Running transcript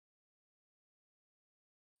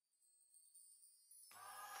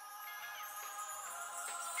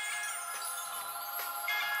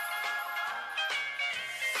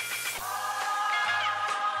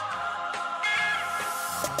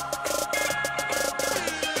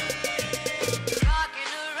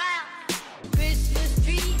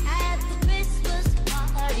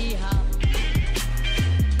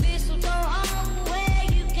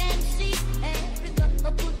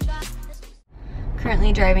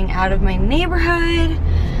currently driving out of my neighborhood,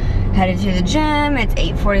 headed to the gym. It's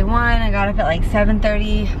 8:41. I got up at like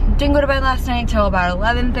 7:30. Didn't go to bed last night till about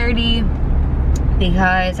 11:30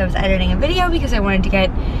 because I was editing a video because I wanted to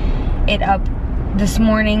get it up this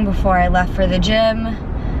morning before I left for the gym.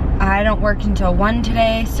 I don't work until 1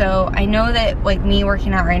 today, so I know that like me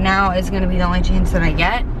working out right now is gonna be the only chance that I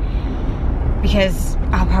get, because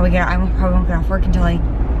I probably won't get off work until like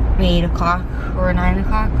 8 o'clock or 9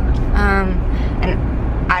 o'clock. And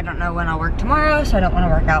I don't know when I'll work tomorrow, so I don't want to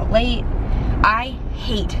work out late. I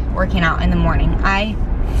hate working out in the morning. I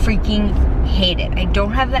freaking hate it. I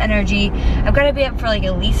don't have the energy. I've got to be up for like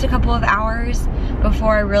at least a couple of hours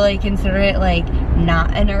before I really consider it like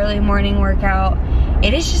not an early morning workout.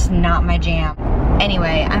 It is just not my jam.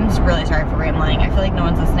 Anyway, I'm just really sorry for rambling. I feel like no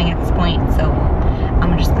one's listening at this point, so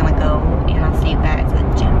I'm just gonna go and I'll see you guys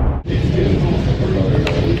at the gym.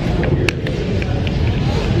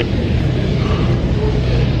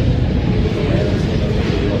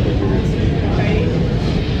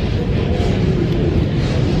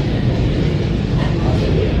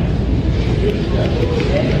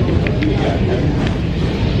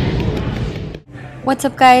 What's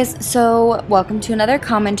up, guys? So welcome to another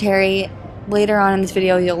commentary. Later on in this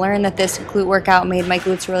video you'll learn that this glute workout made my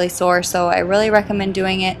glutes really sore, so I really recommend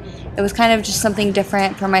doing it. It was kind of just something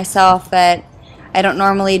different for myself that I don't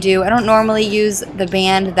normally do. I don't normally use the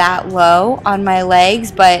band that low on my legs,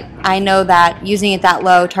 but I know that using it that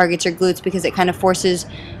low targets your glutes because it kind of forces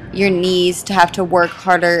your knees to have to work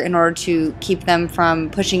harder in order to keep them from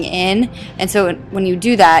pushing in, and so when you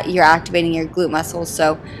do that you're activating your glute muscles.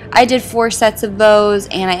 So I did 4 sets of those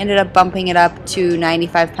and I ended up bumping it up to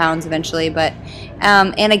 95 pounds eventually. But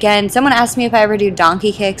and again, someone asked me if I ever do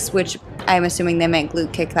donkey kicks, which I'm assuming they meant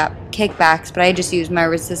glute kickbacks, but I just use my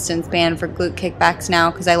resistance band for glute kickbacks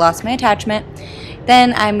now because I lost my attachment.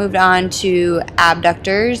 Then I moved on to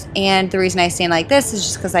abductors, and the reason I stand like this is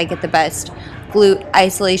just because I get the best glute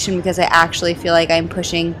isolation because I actually feel like I'm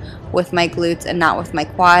pushing with my glutes and not with my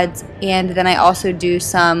quads. And then I also do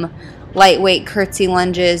some lightweight curtsy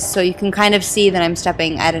lunges, so you can kind of see that I'm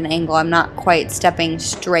stepping at an angle. I'm not quite stepping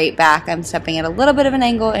straight back. I'm stepping at a little bit of an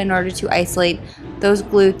angle in order to isolate those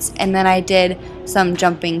glutes. And then I did some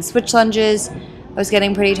jumping switch lunges. I was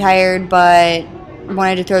getting pretty tired, but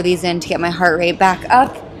wanted to throw these in to get my heart rate back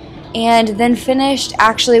up. And then finished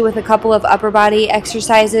actually with a couple of upper body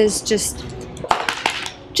exercises just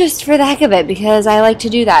for the heck of it, because I like to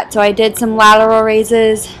do that. So I did some lateral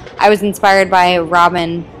raises. I was inspired by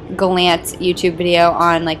Robin Gallant's YouTube video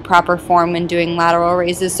on like proper form when doing lateral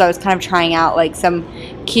raises, so I was kind of trying out like some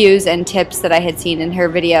cues and tips that I had seen in her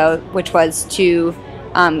video, which was to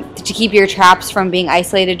keep your traps from being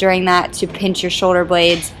isolated during that, to pinch your shoulder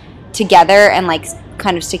blades together and like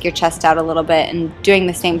kind of stick your chest out a little bit, and doing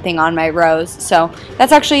the same thing on my rows. So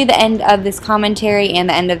that's actually the end of this commentary and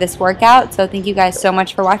the end of this workout. So thank you guys so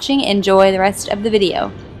much for watching. Enjoy the rest of the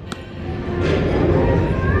video.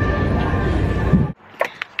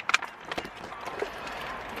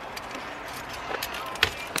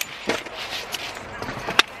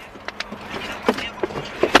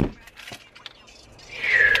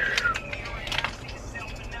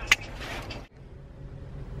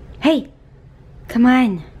 Hey, come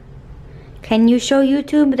on. Can you show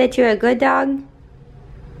YouTube that you're a good dog?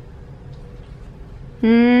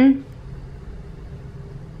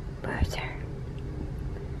 Buzzer.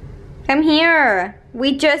 Come here.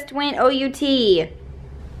 We just went OUT.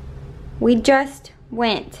 We just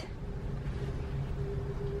went.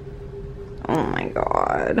 Oh my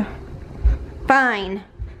God. Fine.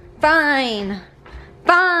 Fine.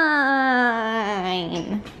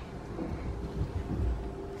 Fine.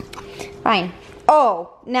 Fine.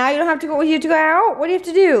 Oh, now you don't have to go. You have to go out? What do you have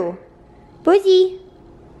to do? Buzzy.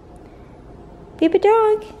 Baby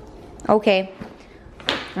dog. Okay.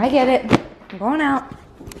 I get it. I'm going out.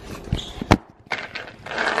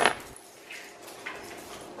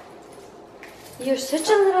 You're such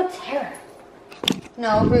a little terror.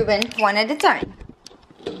 No, Ruben. One at a time.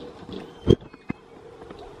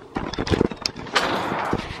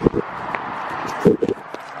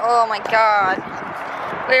 Oh my God.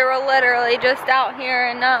 We were literally just out here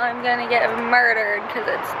and now I'm gonna get murdered because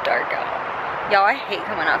it's dark out. Y'all, I hate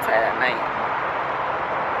coming outside at night.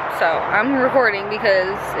 So I'm recording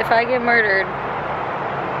because if I get murdered,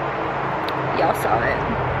 y'all saw it.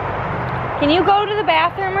 Can you go to the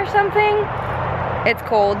bathroom or something? It's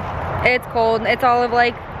cold. It's cold. It's all of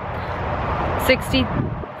like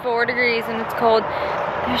 64 degrees and it's cold.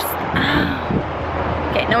 There's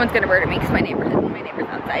okay, no one's gonna murder me because my neighbor's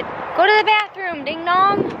outside. Go to the bathroom, ding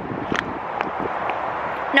dong.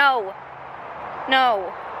 No.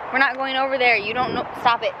 No. We're not going over there. You don't know.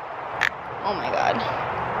 Stop it. Oh my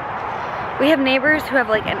God. We have neighbors who have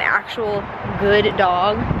like an actual good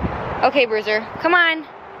dog. Okay, Bruiser, come on.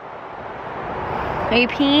 Are you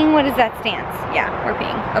peeing? What is that stance? Yeah, we're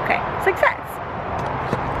peeing. Okay, success.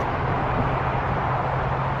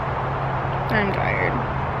 I'm tired.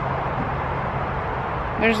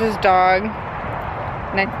 There's this dog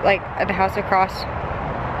next, like at the house across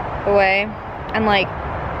the way, and like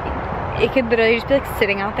it could literally just be like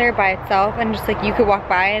sitting out there by itself, and just like you could walk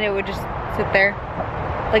by and it would just sit there.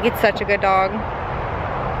 Like it's such a good dog.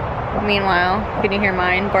 Meanwhile, can you hear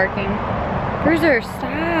mine barking? Bruiser,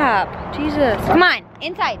 stop. Jesus. Come on,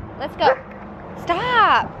 inside. Let's go.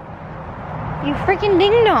 Stop. You freaking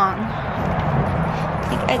ding dong.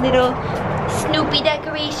 Like a little Snoopy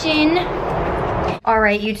decoration.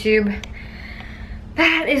 Alright, YouTube.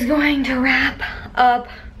 That is going to wrap up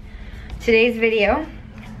today's video.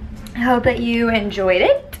 I hope that you enjoyed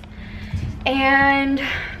it. And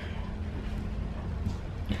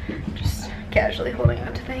just casually holding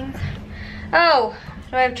on to things. Oh,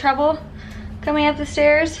 do I have trouble coming up the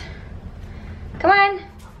stairs? Come on.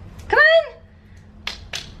 Come on.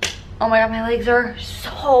 Oh my God, my legs are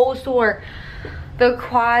so sore. The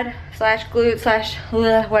quad slash glute slash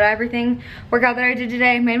what everything workout that I did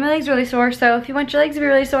today made my legs really sore. So if you want your legs to be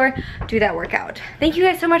really sore, do that workout. Thank you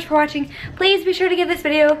guys so much for watching. Please be sure to give this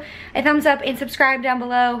video a thumbs up and subscribe down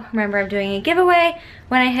below. Remember, I'm doing a giveaway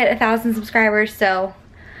when I hit 1,000 subscribers. So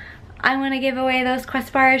I want to give away those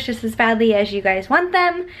Quest bars just as badly as you guys want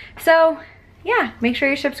them. So yeah, make sure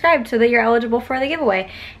you're subscribed so that you're eligible for the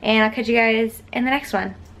giveaway. And I'll catch you guys in the next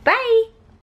one.